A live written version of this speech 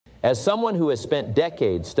As someone who has spent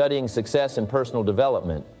decades studying success and personal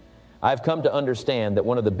development, I've come to understand that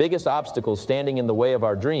one of the biggest obstacles standing in the way of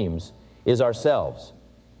our dreams is ourselves.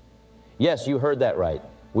 Yes, you heard that right.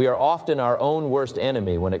 We are often our own worst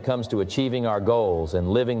enemy when it comes to achieving our goals and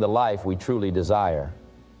living the life we truly desire.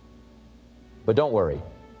 But don't worry,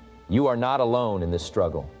 you are not alone in this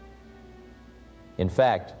struggle. In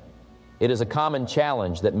fact, it is a common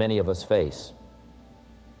challenge that many of us face.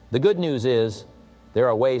 The good news is, there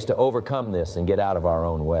are ways to overcome this and get out of our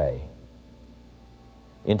own way.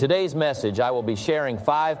 In today's message, I will be sharing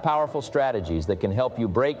 5 powerful strategies that can help you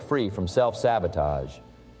break free from self-sabotage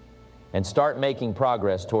and start making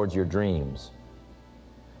progress towards your dreams.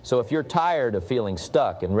 So if you're tired of feeling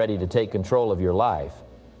stuck and ready to take control of your life,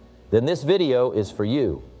 then this video is for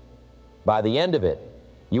you. By the end of it,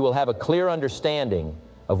 you will have a clear understanding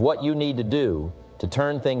of what you need to do to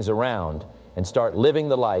turn things around and start living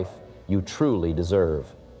the life you truly deserve.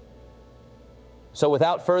 So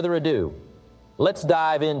without further ado, let's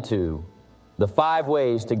dive into the 5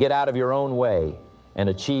 ways to get out of your own way and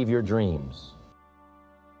achieve your dreams.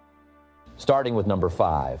 Starting with number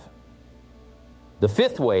 5. The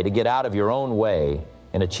 5th way to get out of your own way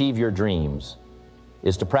and achieve your dreams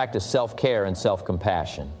is to practice self-care and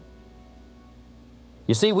self-compassion.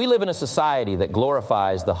 You see, we live in a society that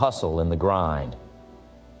glorifies the hustle and the grind.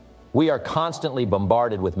 We are constantly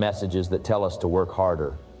bombarded with messages that tell us to work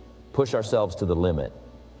harder, push ourselves to the limit,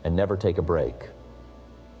 and never take a break.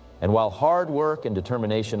 And while hard work and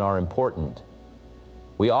determination are important,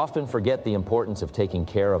 we often forget the importance of taking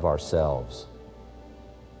care of ourselves.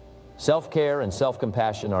 Self-care and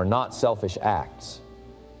self-compassion are not selfish acts.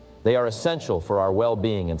 They are essential for our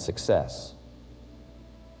well-being and success.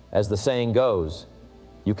 As the saying goes,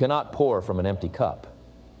 you cannot pour from an empty cup.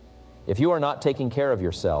 If you are not taking care of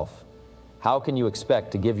yourself, how can you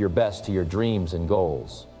expect to give your best to your dreams and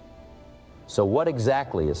goals? So what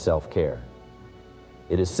exactly is self-care?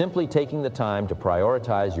 It is simply taking the time to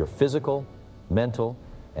prioritize your physical, mental,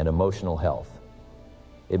 and emotional health.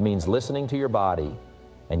 It means listening to your body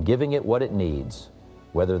and giving it what it needs,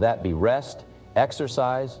 whether that be rest,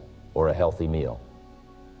 exercise, or a healthy meal.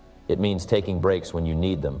 It means taking breaks when you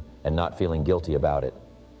need them and not feeling guilty about it.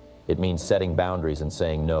 It means setting boundaries and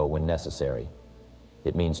saying no when necessary.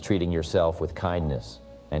 It means treating yourself with kindness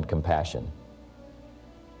and compassion.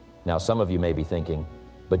 Now, some of you may be thinking,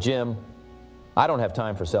 but Jim, I don't have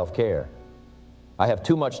time for self-care. I have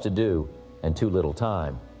too much to do and too little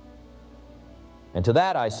time. And to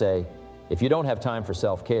that I say, if you don't have time for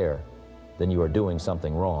self-care, then you are doing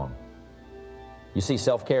something wrong. You see,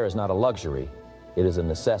 self-care is not a luxury, it is a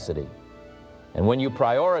necessity. And when you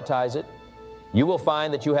prioritize it, you will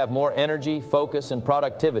find that you have more energy, focus, and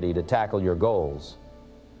productivity to tackle your goals.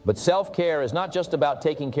 But self-care is not just about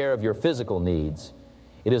taking care of your physical needs.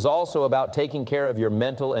 It is also about taking care of your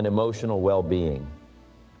mental and emotional well-being.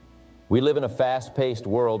 We live in a fast-paced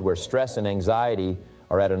world where stress and anxiety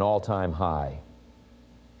are at an all-time high.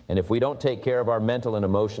 And if we don't take care of our mental and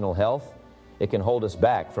emotional health, it can hold us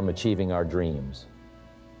back from achieving our dreams.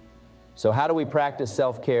 So how do we practice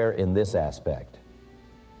self-care in this aspect?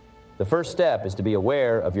 The first step is to be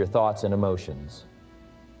aware of your thoughts and emotions.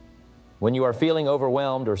 When you are feeling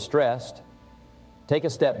overwhelmed or stressed, take a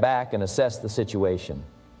step back and assess the situation.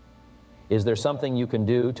 Is there something you can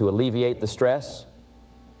do to alleviate the stress?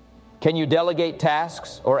 Can you delegate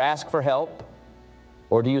tasks or ask for help?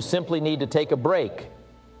 Or do you simply need to take a break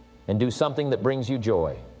and do something that brings you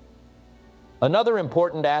joy? Another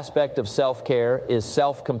important aspect of self-care is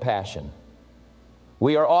self-compassion.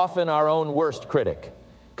 We are often our own worst critic,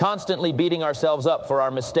 constantly beating ourselves up for our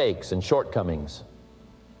mistakes and shortcomings.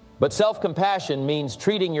 But self-compassion means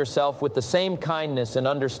treating yourself with the same kindness and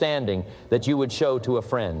understanding that you would show to a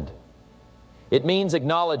friend. It means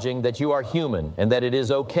acknowledging that you are human and that it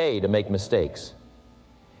is okay to make mistakes.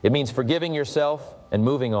 It means forgiving yourself and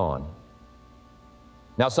moving on.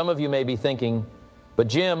 Now, some of you may be thinking, but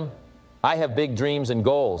Jim, I have big dreams and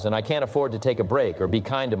goals and I can't afford to take a break or be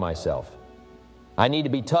kind to myself. I need to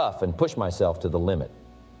be tough and push myself to the limit.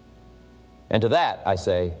 And to that, I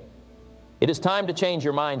say, it is time to change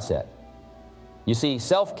your mindset. You see,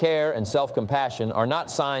 self-care and self-compassion are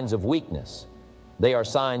not signs of weakness. They are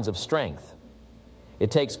signs of strength.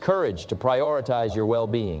 It takes courage to prioritize your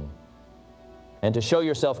well-being and to show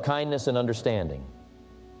yourself kindness and understanding.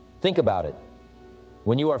 Think about it.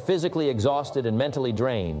 When you are physically exhausted and mentally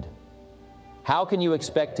drained, how can you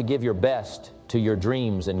expect to give your best to your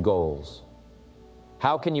dreams and goals?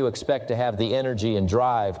 How can you expect to have the energy and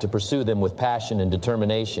drive to pursue them with passion and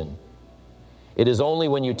determination? It is only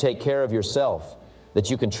when you take care of yourself that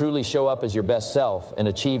you can truly show up as your best self and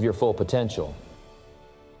achieve your full potential.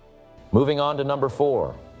 Moving on to number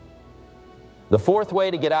 4. The fourth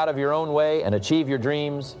way to get out of your own way and achieve your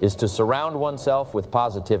dreams is to surround oneself with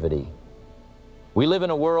positivity. We live in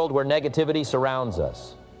a world where negativity surrounds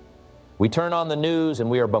us. We turn on the news and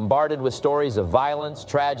we are bombarded with stories of violence,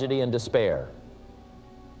 tragedy, and despair.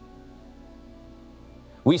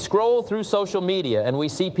 We scroll through social media and we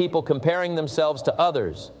see people comparing themselves to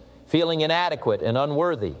others, feeling inadequate and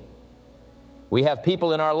unworthy. We have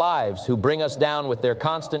people in our lives who bring us down with their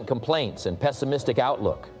constant complaints and pessimistic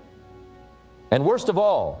outlook. And worst of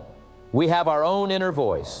all, we have our own inner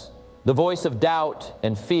voice, the voice of doubt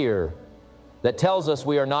and fear that tells us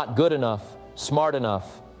we are not good enough, smart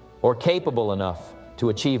enough, or capable enough to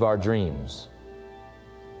achieve our dreams.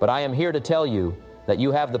 But I am here to tell you that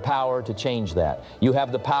you have the power to change that. You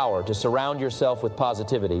have the power to surround yourself with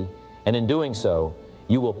positivity, and in doing so,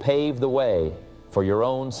 you will pave the way for your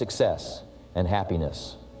own success and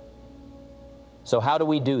happiness. So how do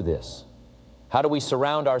we do this? How do we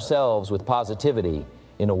surround ourselves with positivity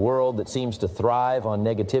in a world that seems to thrive on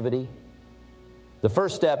negativity? The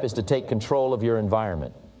first step is to take control of your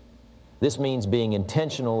environment. This means being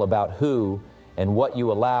intentional about who and what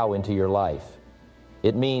you allow into your life.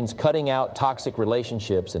 It means cutting out toxic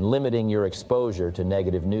relationships and limiting your exposure to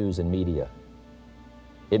negative news and media.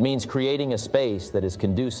 It means creating a space that is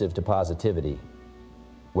conducive to positivity,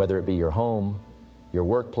 whether it be your home, your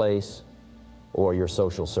workplace, or your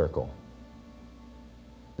social circle.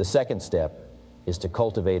 The second step is to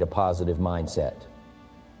cultivate a positive mindset.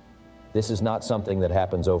 This is not something that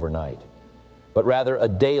happens overnight, but rather a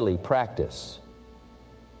daily practice.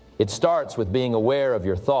 It starts with being aware of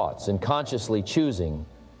your thoughts and consciously choosing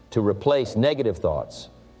to replace negative thoughts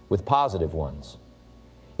with positive ones.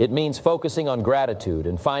 It means focusing on gratitude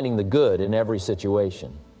and finding the good in every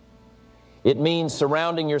situation. It means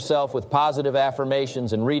surrounding yourself with positive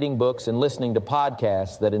affirmations and reading books and listening to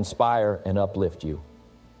podcasts that inspire and uplift you.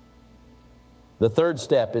 The third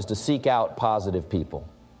step is to seek out positive people.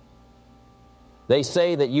 They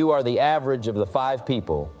say that you are the average of the 5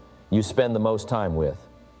 people you spend the most time with,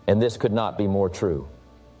 and this could not be more true.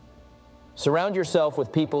 Surround yourself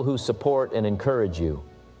with people who support and encourage you,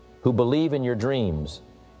 who believe in your dreams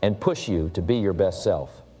and push you to be your best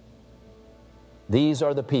self. These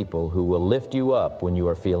are the people who will lift you up when you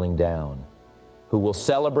are feeling down, who will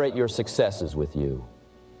celebrate your successes with you,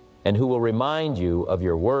 and who will remind you of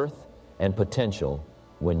your worth and potential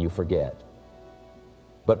when you forget.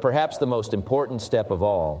 But perhaps the most important step of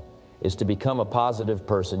all is to become a positive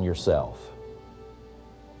person yourself.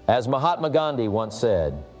 As Mahatma Gandhi once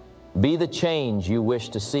said, "Be the change you wish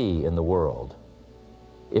to see in the world."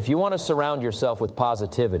 If you want to surround yourself with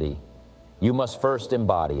positivity, you must first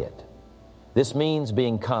embody it. This means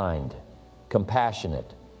being kind,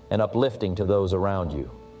 compassionate, and uplifting to those around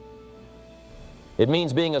you. It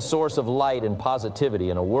means being a source of light and positivity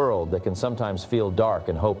in a world that can sometimes feel dark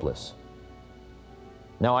and hopeless.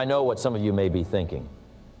 Now, I know what some of you may be thinking.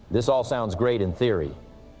 This all sounds great in theory,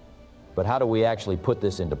 but how do we actually put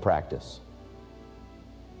this into practice?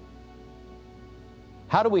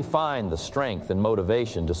 How do we find the strength and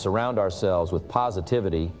motivation to surround ourselves with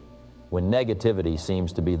positivity when negativity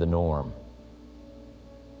seems to be the norm?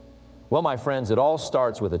 Well, my friends, it all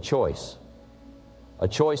starts with a choice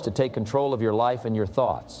to take control of your life and your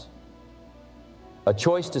thoughts, a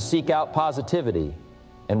choice to seek out positivity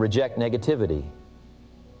and reject negativity,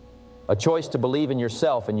 a choice to believe in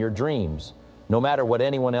yourself and your dreams, no matter what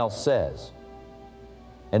anyone else says,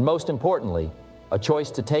 and most importantly, a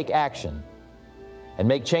choice to take action and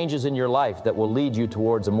make changes in your life that will lead you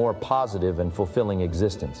towards a more positive and fulfilling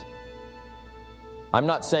existence. I'm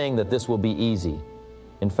not saying that this will be easy.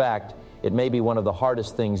 In fact, it may be one of the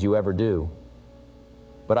hardest things you ever do,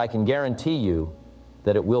 but I can guarantee you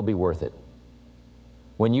that it will be worth it.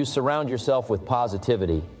 When you surround yourself with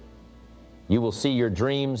positivity, you will see your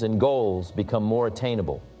dreams and goals become more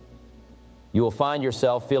attainable. You will find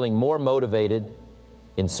yourself feeling more motivated,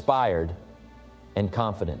 inspired, and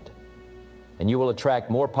confident. And you will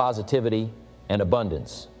attract more positivity and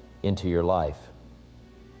abundance into your life.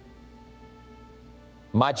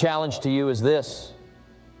 My challenge to you is this: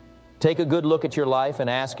 take a good look at your life and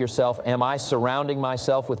ask yourself, am I surrounding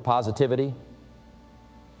myself with positivity?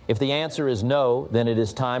 If the answer is no, then it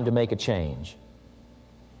is time to make a change.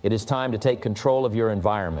 It is time to take control of your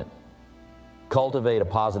environment, cultivate a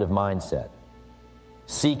positive mindset,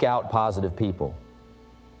 seek out positive people,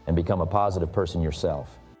 and become a positive person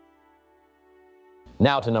yourself.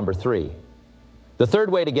 Now to number 3. The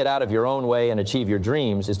third way to get out of your own way and achieve your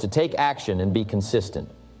dreams is to take action and be consistent.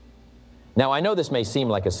 Now, I know this may seem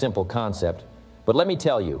like a simple concept, but let me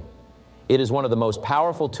tell you, it is one of the most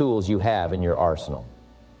powerful tools you have in your arsenal.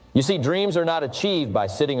 You see, dreams are not achieved by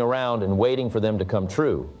sitting around and waiting for them to come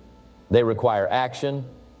true. They require action,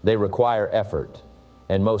 they require effort,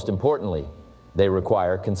 and most importantly, they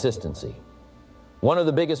require consistency. One of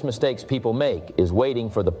the biggest mistakes people make is waiting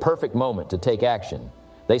for the perfect moment to take action.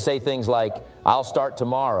 They say things like, "I'll start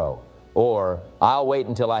tomorrow," or "I'll wait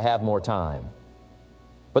until I have more time."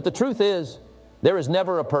 But the truth is, there is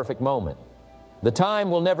never a perfect moment. The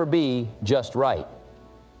time will never be just right.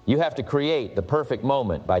 You have to create the perfect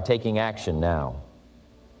moment by taking action now.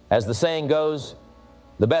 As the saying goes,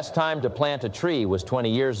 the best time to plant a tree was 20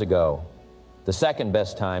 years ago. The second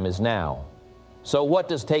best time is now. So what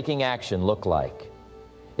does taking action look like?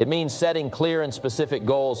 It means setting clear and specific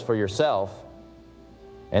goals for yourself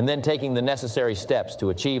and then taking the necessary steps to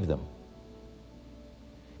achieve them.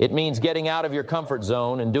 It means getting out of your comfort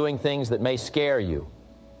zone and doing things that may scare you.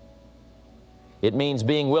 It means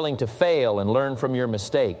being willing to fail and learn from your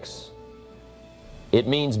mistakes. It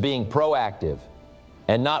means being proactive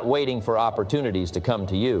and not waiting for opportunities to come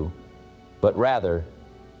to you, but rather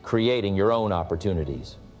creating your own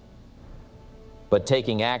opportunities. But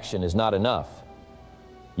taking action is not enough.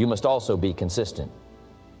 You must also be consistent.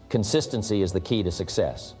 Consistency is the key to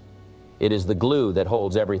success. It is the glue that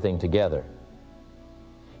holds everything together.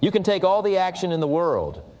 You can take all the action in the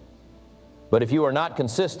world, but if you are not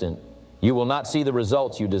consistent, you will not see the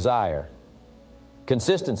results you desire.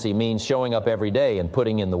 Consistency means showing up every day and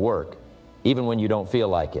putting in the work, even when you don't feel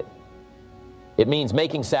like it. It means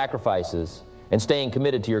making sacrifices and staying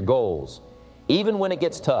committed to your goals, even when it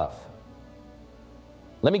gets tough.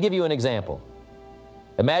 Let me give you an example.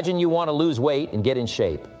 Imagine you want to lose weight and get in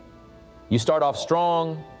shape. You start off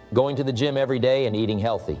strong, going to the gym every day and eating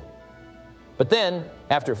healthy. But then,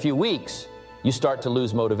 after a few weeks, you start to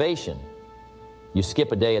lose motivation. You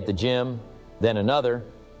skip a day at the gym, then another,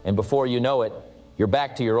 and before you know it, you're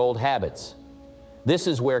back to your old habits. This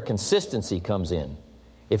is where consistency comes in.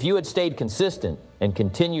 If you had stayed consistent and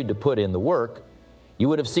continued to put in the work, you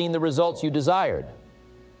would have seen the results you desired.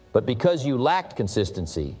 But because you lacked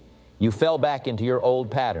consistency, you fell back into your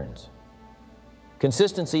old patterns.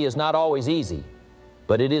 Consistency is not always easy,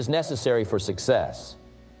 but it is necessary for success.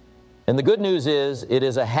 And the good news is, it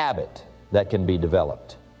is a habit that can be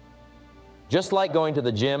developed. Just like going to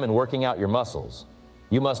the gym and working out your muscles,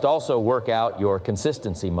 you must also work out your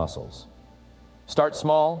consistency muscles. Start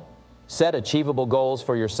small, set achievable goals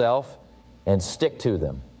for yourself, and stick to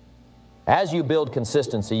them. As you build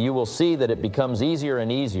consistency, you will see that it becomes easier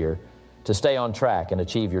and easier to stay on track and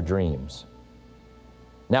achieve your dreams.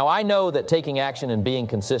 Now, I know that taking action and being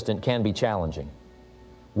consistent can be challenging.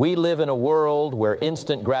 We live in a world where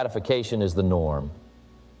instant gratification is the norm.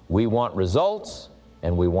 We want results,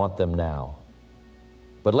 and we want them now.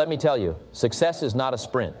 But let me tell you, success is not a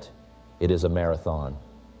sprint. It is a marathon.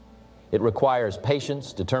 It requires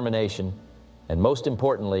patience, determination, and most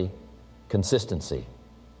importantly, consistency.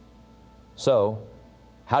 So,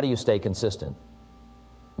 how do you stay consistent?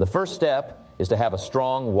 The first step is to have a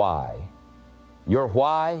strong why. Your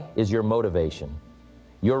why is your motivation,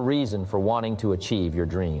 your reason for wanting to achieve your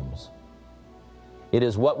dreams. It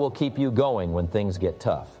is what will keep you going when things get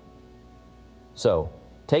tough. So,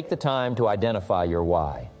 take the time to identify your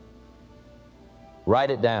why. Write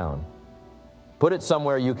it down. Put it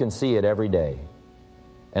somewhere you can see it every day,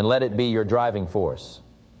 and let it be your driving force.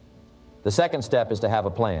 The second step is to have a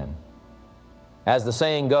plan. As the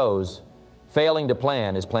saying goes, failing to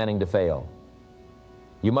plan is planning to fail.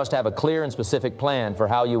 You must have a clear and specific plan for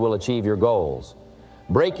how you will achieve your goals.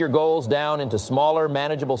 Break your goals down into smaller,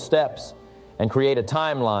 manageable steps and create a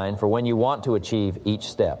timeline for when you want to achieve each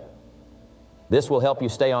step. This will help you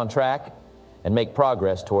stay on track and make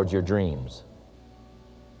progress towards your dreams.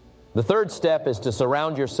 The third step is to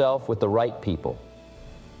surround yourself with the right people.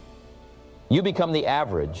 You become the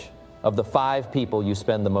average of the 5 people you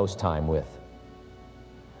spend the most time with.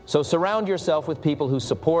 So surround yourself with people who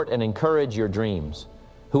support and encourage your dreams,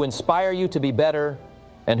 who inspire you to be better,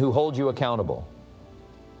 and who hold you accountable.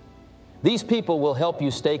 These people will help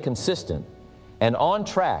you stay consistent and on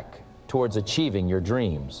track towards achieving your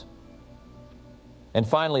dreams. And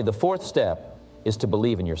finally, the fourth step is to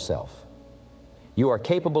believe in yourself. You are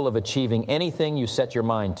capable of achieving anything you set your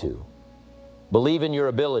mind to. Believe in your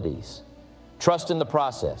abilities, trust in the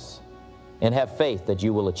process, and have faith that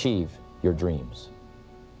you will achieve your dreams.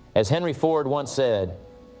 As Henry Ford once said,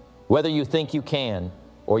 whether you think you can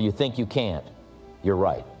or you think you can't, you're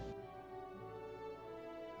right.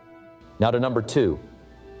 Now to number 2.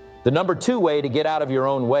 The number 2 way to get out of your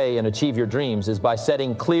own way and achieve your dreams is by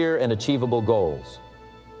setting clear and achievable goals.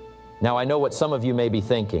 Now I know what some of you may be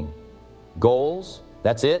thinking. Goals?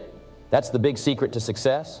 That's it? That's the big secret to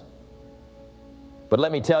success? But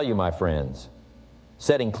let me tell you, my friends,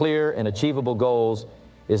 setting clear and achievable goals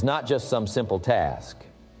is not just some simple task.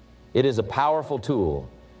 It is a powerful tool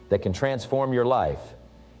that can transform your life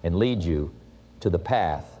and lead you to the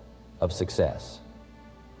path of success.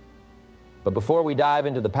 But before we dive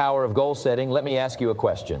into the power of goal setting, let me ask you a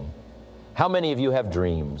question. How many of you have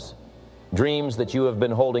dreams? Dreams that you have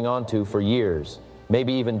been holding on to for years,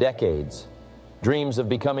 maybe even decades. Dreams of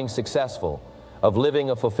becoming successful, of living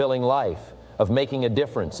a fulfilling life, of making a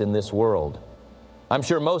difference in this world. I'm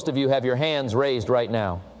sure most of you have your hands raised right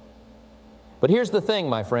now. But here's the thing,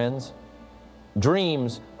 my friends.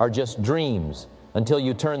 Dreams are just dreams until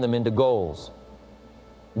you turn them into goals.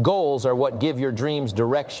 Goals are what give your dreams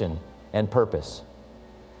direction and purpose.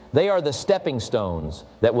 They are the stepping stones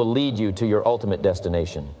that will lead you to your ultimate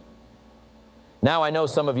destination. Now, I know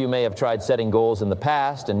some of you may have tried setting goals in the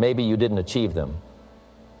past and maybe you didn't achieve them.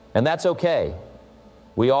 And that's okay.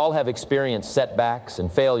 We all have experienced setbacks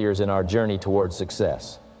and failures in our journey towards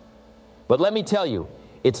success. But let me tell you,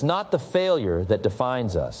 it's not the failure that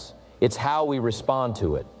defines us. It's how we respond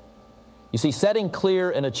to it. You see, setting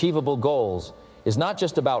clear and achievable goals is not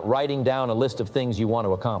just about writing down a list of things you want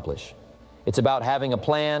to accomplish. It's about having a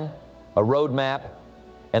plan, a roadmap,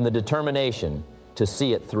 and the determination to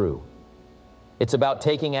see it through. It's about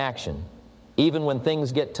taking action, even when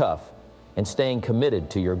things get tough, and staying committed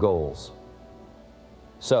to your goals.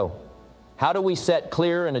 So, how do we set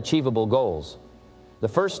clear and achievable goals? The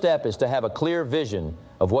first step is to have a clear vision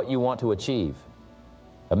of what you want to achieve.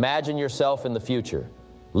 Imagine yourself in the future,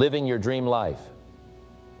 living your dream life.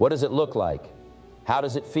 What does it look like? How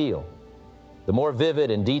does it feel? The more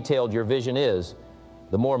vivid and detailed your vision is,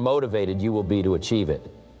 the more motivated you will be to achieve it.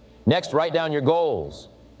 Next, write down your goals,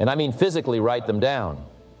 and I mean physically write them down.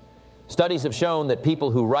 Studies have shown that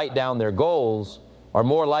people who write down their goals are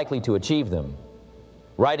more likely to achieve them.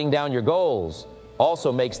 Writing down your goals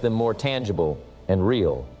also makes them more tangible and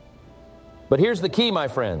real. But here's the key, my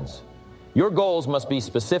friends. Your goals must be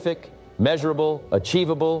specific, measurable,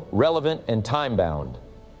 achievable, relevant, and time-bound.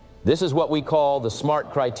 This is what we call the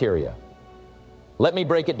SMART criteria. Let me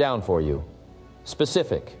break it down for you.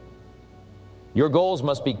 Specific. Your goals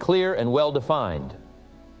must be clear and well-defined.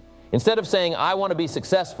 Instead of saying, I want to be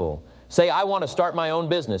successful, say, I want to start my own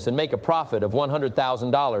business and make a profit of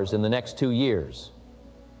 $100,000 in the next 2 years.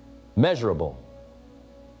 Measurable.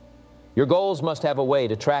 Your goals must have a way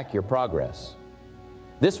to track your progress.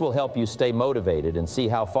 This will help you stay motivated and see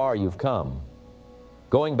how far you've come.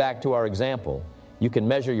 Going back to our example, you can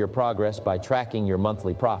measure your progress by tracking your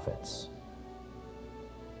monthly profits.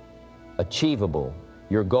 Achievable.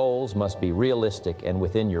 Your goals must be realistic and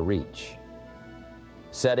within your reach.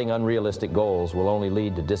 Setting unrealistic goals will only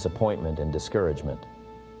lead to disappointment and discouragement.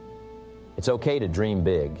 It's okay to dream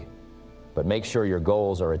big, but make sure your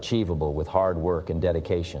goals are achievable with hard work and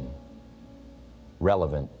dedication.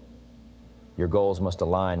 Relevant. Your goals must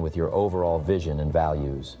align with your overall vision and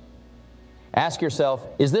values. Ask yourself,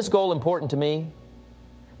 is this goal important to me?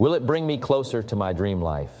 Will it bring me closer to my dream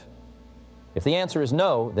life? If the answer is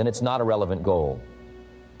no, then it's not a relevant goal.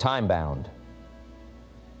 Time-bound.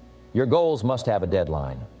 Your goals must have a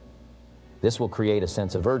deadline. This will create a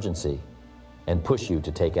sense of urgency and push you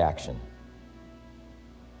to take action.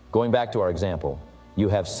 Going back to our example, you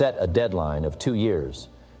have set a deadline of 2 years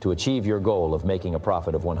to achieve your goal of making a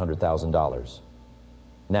profit of $100,000.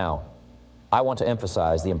 Now, I want to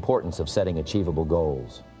emphasize the importance of setting achievable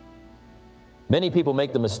goals. Many people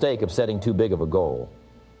make the mistake of setting too big of a goal,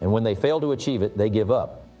 and when they fail to achieve it, they give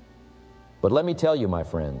up. But let me tell you, my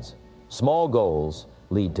friends, small goals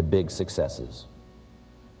lead to big successes.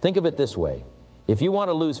 Think of it this way. If you want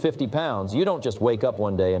to lose 50 pounds, you don't just wake up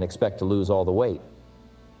one day and expect to lose all the weight.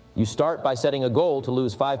 You start by setting a goal to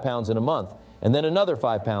lose 5 pounds in a month, and then another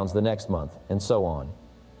 5 pounds the next month, and so on.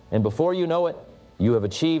 And before you know it, you have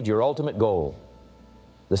achieved your ultimate goal.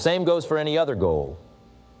 The same goes for any other goal.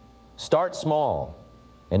 Start small,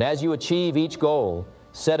 and as you achieve each goal,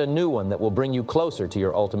 set a new one that will bring you closer to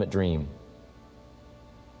your ultimate dream.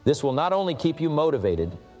 This will not only keep you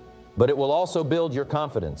motivated, but it will also build your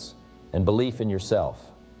confidence and belief in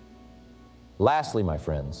yourself. Lastly, my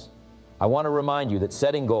friends, I want to remind you that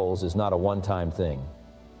setting goals is not a one-time thing.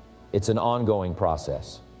 It's an ongoing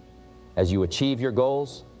process. As you achieve your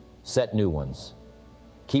goals, set new ones.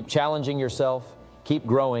 Keep challenging yourself, keep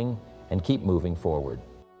growing, and keep moving forward.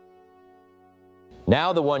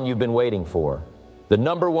 Now the one you've been waiting for, the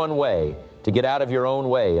 #1 way to get out of your own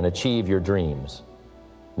way and achieve your dreams.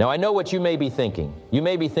 Now I know what you may be thinking. You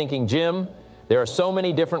may be thinking, Jim, there are so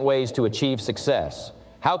many different ways to achieve success.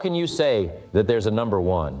 How can you say that there's a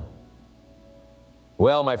 #1?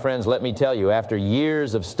 Well, my friends, let me tell you, after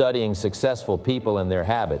years of studying successful people and their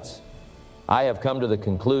habits, I have come to the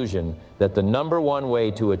conclusion that the #1 way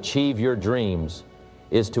to achieve your dreams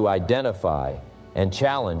is to identify and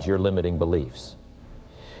challenge your limiting beliefs.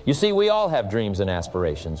 You see, we all have dreams and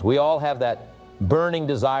aspirations. We all have that burning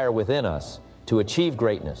desire within us to achieve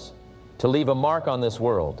greatness, to leave a mark on this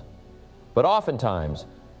world. But oftentimes,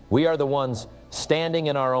 we are the ones standing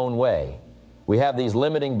in our own way. We have these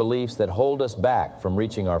limiting beliefs that hold us back from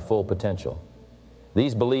reaching our full potential.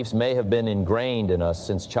 These beliefs may have been ingrained in us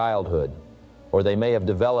since childhood, or they may have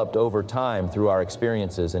developed over time through our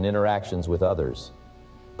experiences and interactions with others.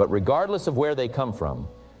 But regardless of where they come from,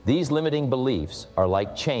 these limiting beliefs are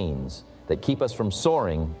like chains that keep us from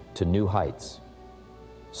soaring to new heights.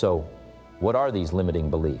 So, what are these limiting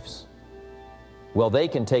beliefs? Well, they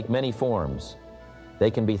can take many forms.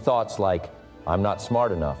 They can be thoughts like, I'm not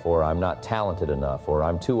smart enough, or I'm not talented enough, or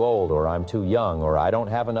I'm too old, or I'm too young, or I don't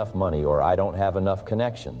have enough money, or I don't have enough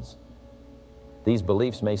connections. These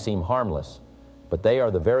beliefs may seem harmless, but they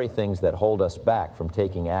are the very things that hold us back from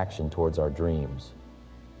taking action towards our dreams.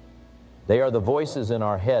 They are the voices in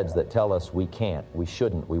our heads that tell us we can't, we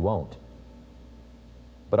shouldn't, we won't.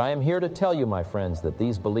 But I am here to tell you, my friends, that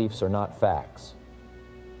these beliefs are not facts.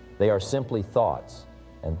 They are simply thoughts,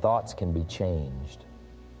 and thoughts can be changed.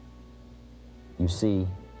 You see,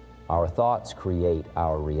 our thoughts create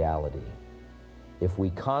our reality. If we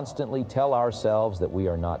constantly tell ourselves that we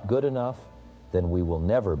are not good enough, then we will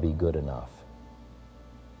never be good enough.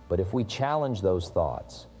 But if we challenge those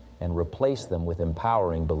thoughts and replace them with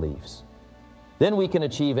empowering beliefs, then we can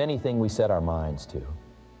achieve anything we set our minds to.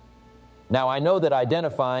 Now, I know that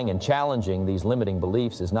identifying and challenging these limiting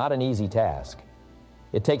beliefs is not an easy task.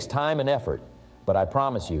 It takes time and effort, but I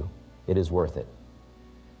promise you, it is worth it.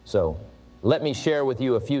 So, let me share with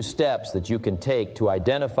you a few steps that you can take to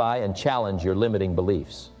identify and challenge your limiting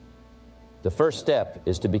beliefs. The first step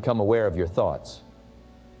is to become aware of your thoughts.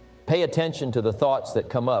 Pay attention to the thoughts that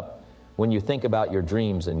come up when you think about your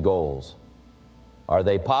dreams and goals. Are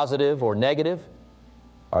they positive or negative?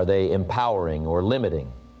 Are they empowering or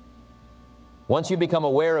limiting? Once you become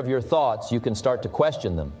aware of your thoughts, you can start to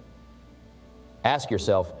question them. Ask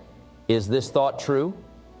yourself, is this thought true?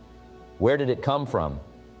 Where did it come from?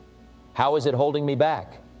 How is it holding me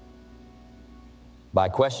back? By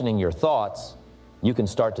questioning your thoughts, you can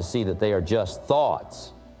start to see that they are just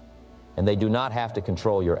thoughts, and they do not have to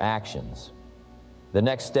control your actions. The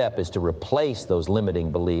next step is to replace those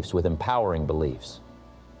limiting beliefs with empowering beliefs.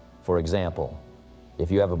 For example,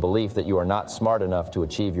 if you have a belief that you are not smart enough to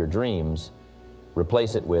achieve your dreams,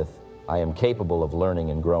 replace it with, I am capable of learning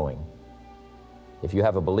and growing. If you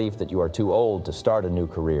have a belief that you are too old to start a new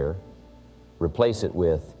career, replace it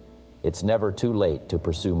with, it's never too late to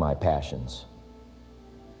pursue my passions.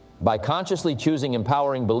 By consciously choosing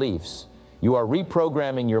empowering beliefs, you are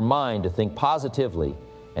reprogramming your mind to think positively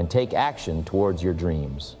and take action towards your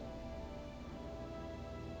dreams.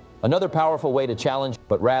 Another powerful way to challenge,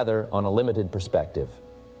 but rather on a limited perspective.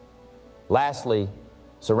 Lastly,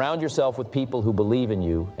 surround yourself with people who believe in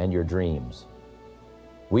you and your dreams.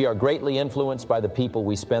 We are greatly influenced by the people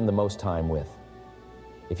we spend the most time with.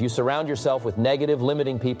 If you surround yourself with negative,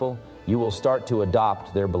 limiting people, you will start to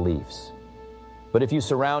adopt their beliefs. But if you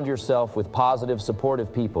surround yourself with positive,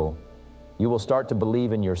 supportive people, you will start to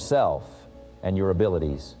believe in yourself and your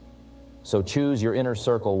abilities. So choose your inner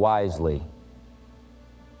circle wisely.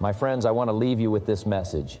 My friends, I want to leave you with this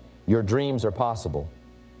message. Your dreams are possible.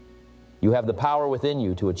 You have the power within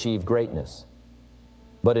you to achieve greatness.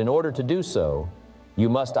 But in order to do so, you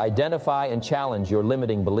must identify and challenge your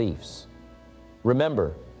limiting beliefs.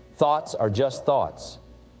 Remember, thoughts are just thoughts,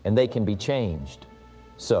 and they can be changed.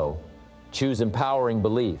 So, choose empowering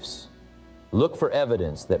beliefs. Look for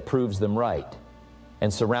evidence that proves them right,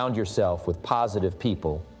 and surround yourself with positive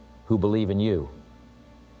people who believe in you.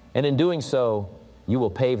 And in doing so, you will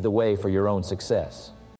pave the way for your own success.